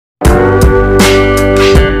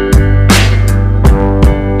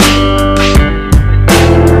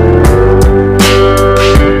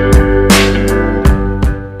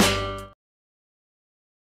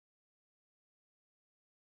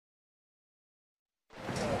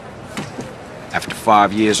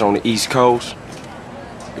5 years on the East Coast,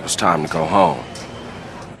 it was time to go home.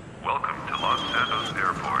 Welcome to Los Santos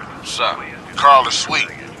Airport. What's up? Carl is sweet.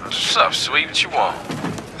 What's up, sweet? What you want?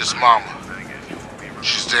 His mama.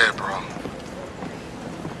 She's dead, bro.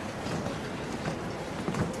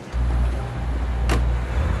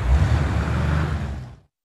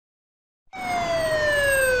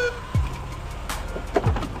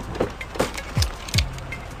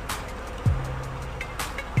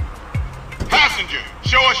 Passenger,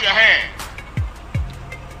 show us your hand.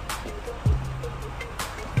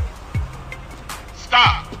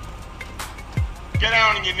 Stop. Get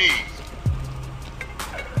down on your knees.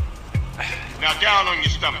 Now down on your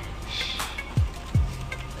stomach.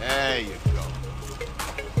 There you go.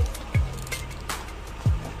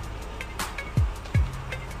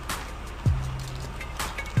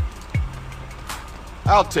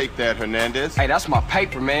 I'll take that, Hernandez. Hey, that's my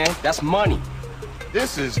paper, man. That's money.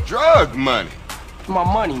 This is drug money. My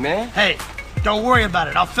money, man. Hey, don't worry about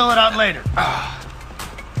it. I'll fill it out later.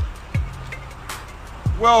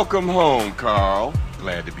 Welcome home, Carl.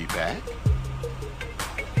 Glad to be back.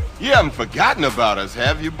 You haven't forgotten about us,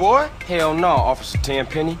 have you, boy? Hell no, Officer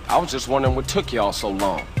Tenpenny. I was just wondering what took y'all so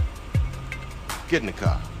long. Get in the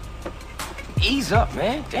car. Ease up,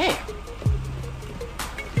 man. Damn.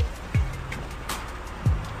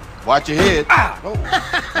 Watch your head. Ah! Oh,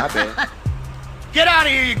 my bad. Get out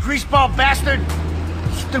of here, you greaseball bastard!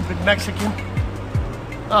 Stupid Mexican.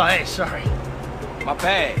 Oh, hey, sorry. My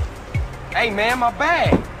bag. Hey, man, my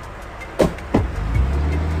bag.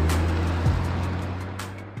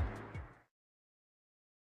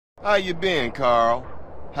 How you been, Carl?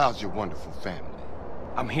 How's your wonderful family?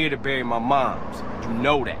 I'm here to bury my moms. You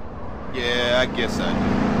know that. Yeah, I guess I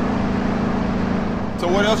do. So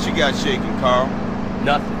what else you got shaking, Carl?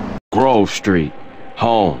 Nothing. Grove Street.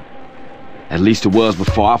 Home. At least it was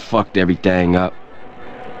before I fucked everything up.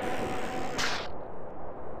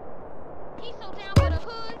 He's so down for the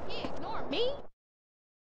hood, he ignored me.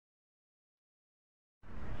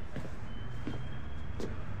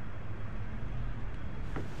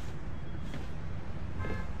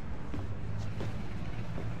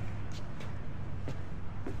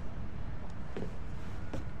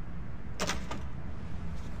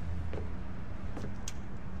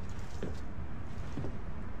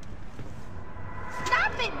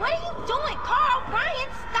 Stop it! What are you doing, Carl? Ryan,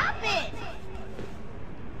 stop it!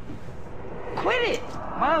 Quit it.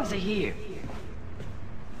 Moms are here.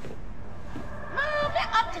 Mom,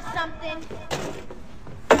 they're up to something.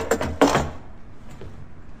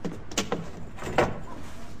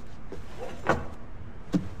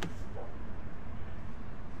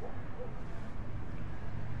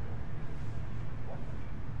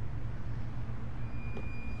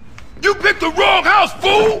 You picked the wrong house,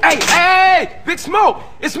 fool! Hey, hey, Big Smoke.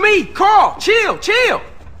 It's me, Carl. Chill, chill.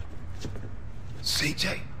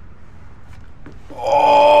 CJ.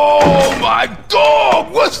 Oh, my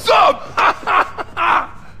dog! What's up?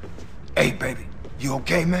 Hey, baby. You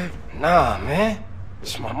okay, man? Nah, man.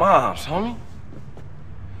 It's my mom's, homie.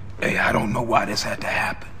 Hey, I don't know why this had to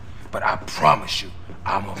happen, but I promise you,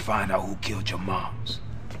 I'm gonna find out who killed your moms.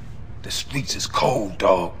 The streets is cold,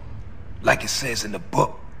 dog. Like it says in the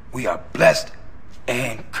book, we are blessed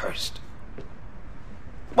and cursed.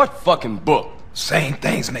 What fucking book? Same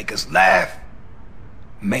things make us laugh,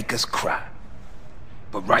 make us cry.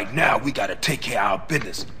 But right now, we gotta take care of our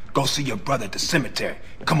business. Go see your brother at the cemetery.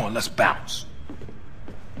 Come on, let's bounce.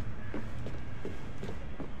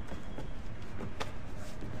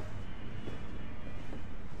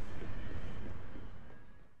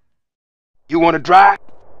 You wanna drive?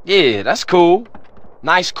 Yeah, that's cool.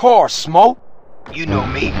 Nice car, Smoke. You know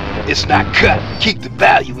me, it's not cut. Keep the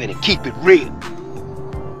value in it, keep it real.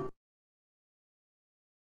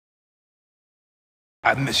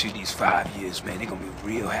 I miss you these 5 years, man. They're gonna be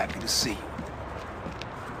real happy to see you.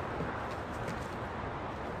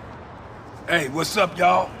 Hey, what's up,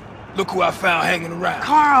 y'all? Look who I found hanging around.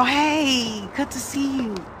 Carl, hey, good to see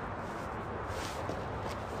you.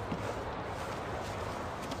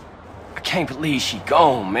 I can't believe she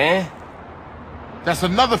gone, man. That's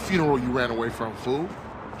another funeral you ran away from, fool.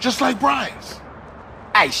 Just like Brian's.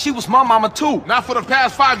 Hey, she was my mama too. Not for the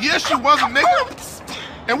past 5 years she wasn't, nigga.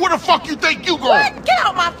 And where the fuck you think you going? What? Get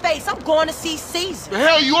out my face. I'm going to see Caesar. The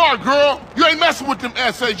hell you are, girl. You ain't messing with them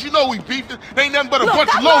essays. You know we beefed it. They ain't nothing but a Look, bunch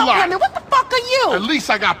of I love lowlife. women. What the fuck are you? At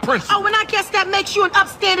least I got principles. Oh, and I guess that makes you an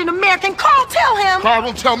upstanding American. Carl, tell him. Carl,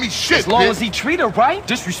 don't tell me shit, As long bitch. as he treat her right,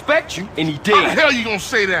 disrespect you, and he How the did. hell you gonna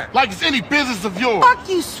say that? Like it's any business of yours. Fuck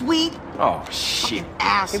you, sweet. Oh, shit.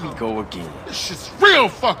 Asshole. Here we go again. This shit's real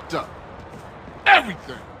fucked up.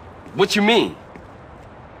 Everything. What you mean?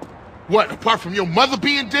 What, apart from your mother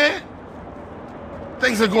being dead?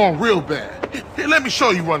 Things are going real bad. Here, let me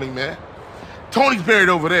show you, Running Man. Tony's buried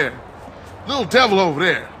over there. Little Devil over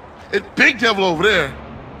there. And Big Devil over there.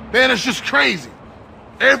 Man, it's just crazy.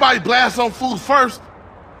 Everybody blasts on food first,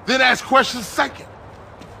 then ask questions second.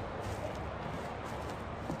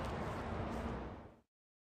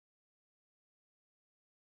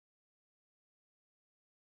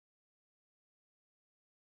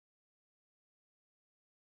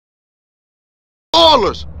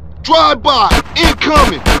 Ballers! Drive-by!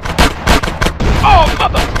 Incoming! Oh,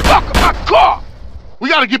 motherfucker, my car! We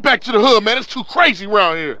gotta get back to the hood, man. It's too crazy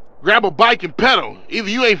around here. Grab a bike and pedal. Either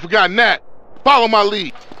you ain't forgotten that. Follow my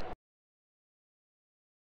lead.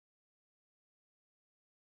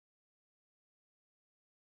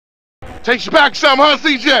 Takes you back some, huh,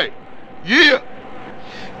 CJ? Yeah.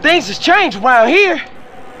 Things has changed around here.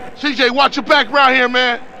 CJ, watch your back around here,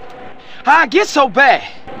 man. How'd it get so bad?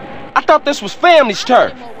 I thought this was family's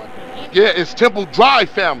turf. Yeah, it's Temple Drive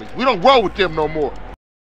family. We don't roll with them no more.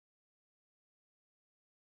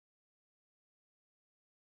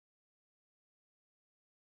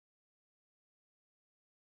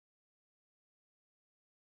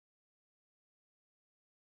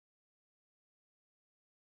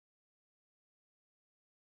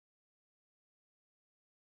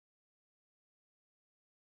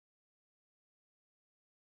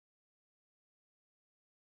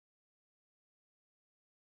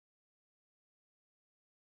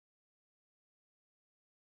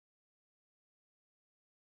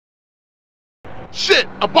 Shit,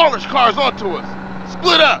 a baller's car's onto us.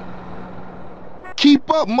 Split up.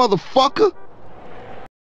 Keep up, motherfucker!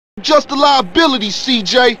 Just a liability,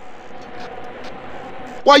 CJ!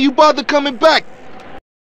 Why you bother coming back?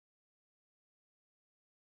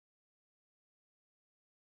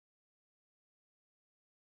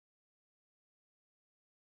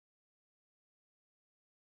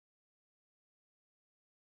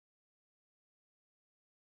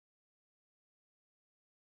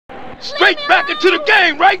 Straight back into the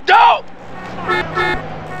game, right, dawg?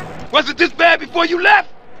 Was it this bad before you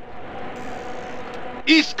left?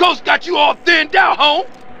 East Coast got you all thinned out, home.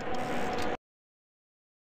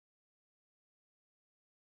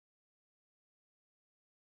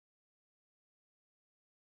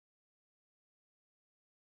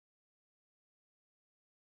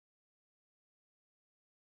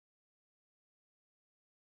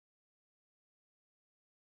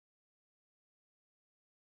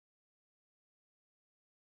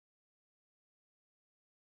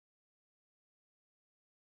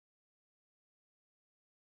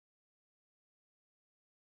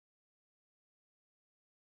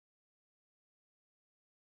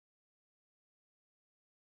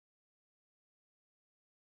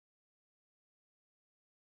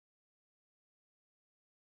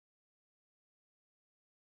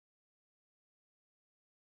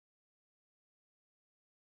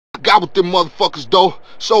 Got with them motherfuckers, though.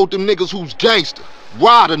 Showed them niggas who's gangster.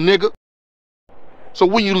 Rider, nigga. So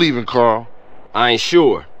when you leaving, Carl? I ain't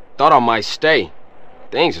sure. Thought I might stay.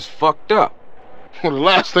 Things is fucked up. Well, the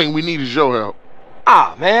last thing we need is your help.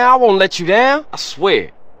 Ah, man, I won't let you down. I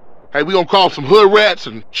swear. Hey, we gonna call some hood rats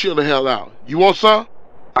and chill the hell out. You want some?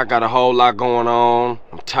 I got a whole lot going on.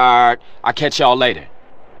 I'm tired. I'll catch y'all later.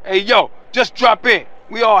 Hey, yo, just drop in.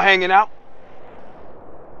 We all hanging out.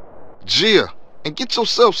 Gia, and get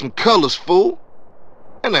yourself some colors, fool.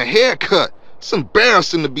 And a haircut. It's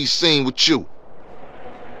embarrassing to be seen with you.